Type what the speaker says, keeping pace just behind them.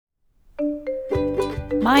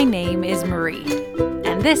My name is Marie,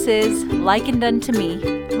 and this is Likened Unto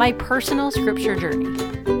Me, my personal scripture journey.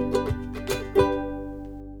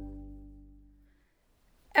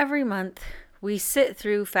 Every month, we sit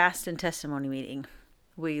through Fast and Testimony meeting.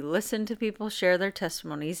 We listen to people share their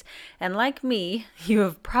testimonies, and like me, you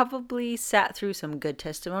have probably sat through some good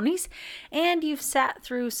testimonies, and you've sat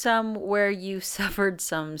through some where you suffered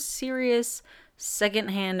some serious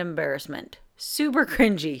secondhand embarrassment. Super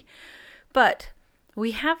cringy. But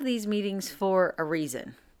we have these meetings for a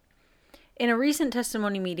reason. In a recent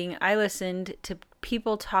testimony meeting, I listened to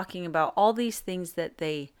people talking about all these things that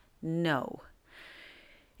they know.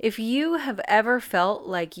 If you have ever felt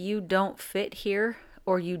like you don't fit here,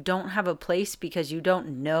 or you don't have a place because you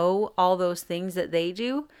don't know all those things that they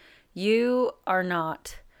do, you are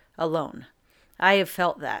not alone. I have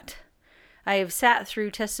felt that. I have sat through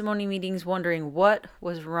testimony meetings wondering what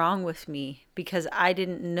was wrong with me because I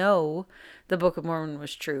didn't know the Book of Mormon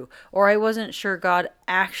was true, or I wasn't sure God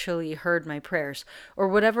actually heard my prayers, or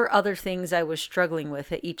whatever other things I was struggling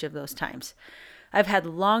with at each of those times. I've had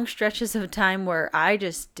long stretches of time where I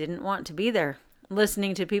just didn't want to be there,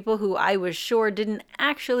 listening to people who I was sure didn't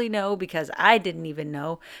actually know because I didn't even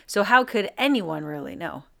know, so how could anyone really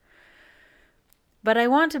know? But I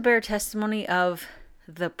want to bear testimony of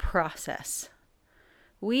the process.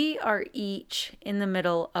 We are each in the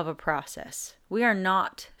middle of a process. We are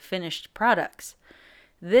not finished products.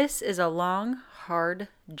 This is a long, hard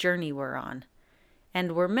journey we're on,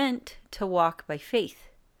 and we're meant to walk by faith.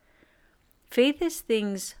 Faith is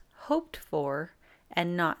things hoped for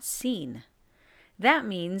and not seen. That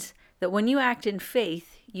means that when you act in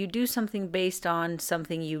faith, you do something based on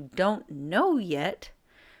something you don't know yet,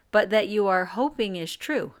 but that you are hoping is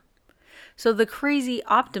true. So the crazy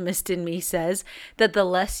optimist in me says that the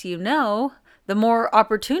less you know, the more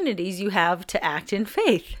opportunities you have to act in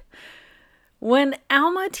faith. When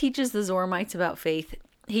Alma teaches the Zoramites about faith,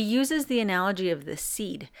 he uses the analogy of the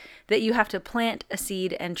seed, that you have to plant a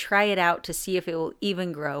seed and try it out to see if it will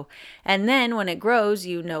even grow. And then when it grows,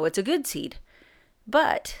 you know it's a good seed.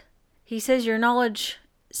 But he says your knowledge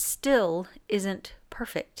still isn't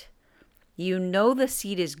perfect. You know the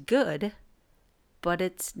seed is good, but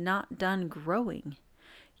it's not done growing.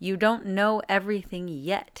 You don't know everything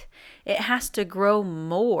yet. It has to grow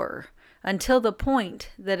more until the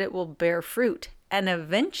point that it will bear fruit, and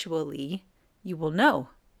eventually you will know.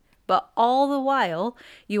 But all the while,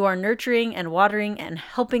 you are nurturing and watering and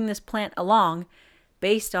helping this plant along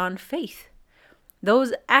based on faith.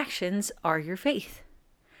 Those actions are your faith.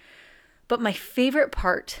 But my favorite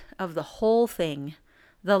part of the whole thing,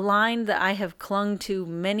 the line that I have clung to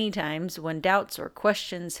many times when doubts or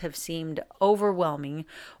questions have seemed overwhelming,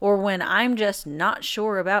 or when I'm just not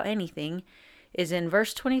sure about anything, is in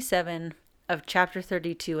verse 27 of chapter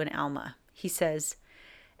 32 in Alma. He says,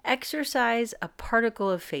 "Exercise a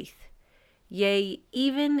particle of faith. Yea,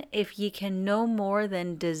 even if ye can no more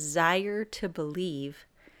than desire to believe,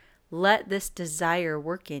 let this desire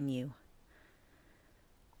work in you."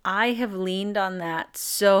 I have leaned on that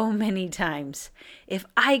so many times. If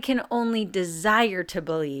I can only desire to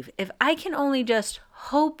believe, if I can only just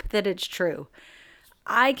hope that it's true,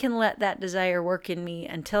 I can let that desire work in me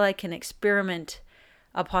until I can experiment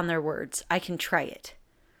upon their words. I can try it.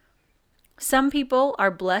 Some people are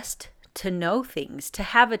blessed to know things, to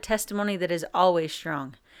have a testimony that is always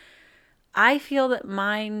strong. I feel that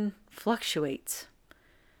mine fluctuates.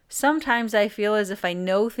 Sometimes I feel as if I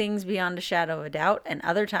know things beyond a shadow of a doubt, and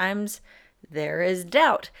other times there is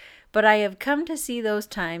doubt. But I have come to see those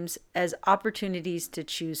times as opportunities to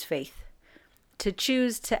choose faith, to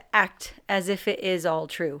choose to act as if it is all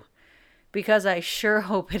true, because I sure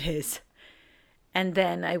hope it is. And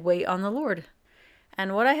then I wait on the Lord.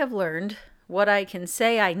 And what I have learned, what I can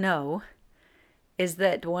say I know, is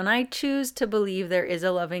that when I choose to believe there is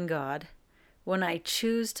a loving God, when I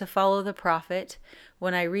choose to follow the prophet,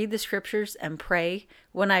 when I read the scriptures and pray,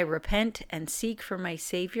 when I repent and seek for my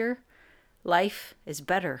Savior, life is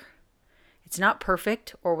better. It's not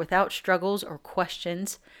perfect or without struggles or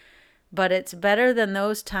questions, but it's better than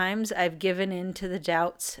those times I've given in to the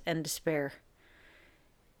doubts and despair.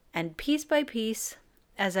 And piece by piece,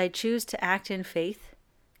 as I choose to act in faith,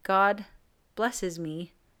 God blesses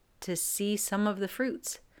me to see some of the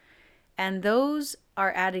fruits. And those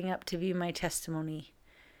are adding up to be my testimony.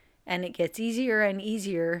 And it gets easier and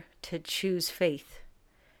easier to choose faith.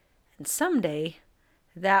 And someday,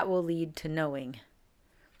 that will lead to knowing.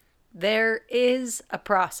 There is a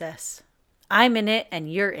process. I'm in it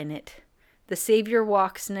and you're in it. The Savior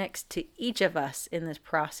walks next to each of us in this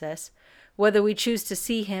process, whether we choose to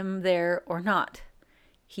see him there or not.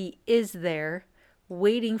 He is there,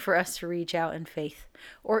 waiting for us to reach out in faith,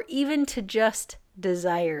 or even to just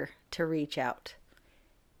desire to reach out.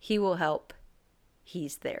 He will help.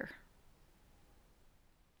 He's there.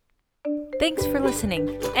 Thanks for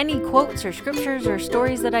listening. Any quotes or scriptures or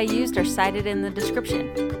stories that I used are cited in the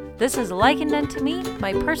description. This is Likened Unto Me,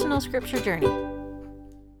 my personal scripture journey.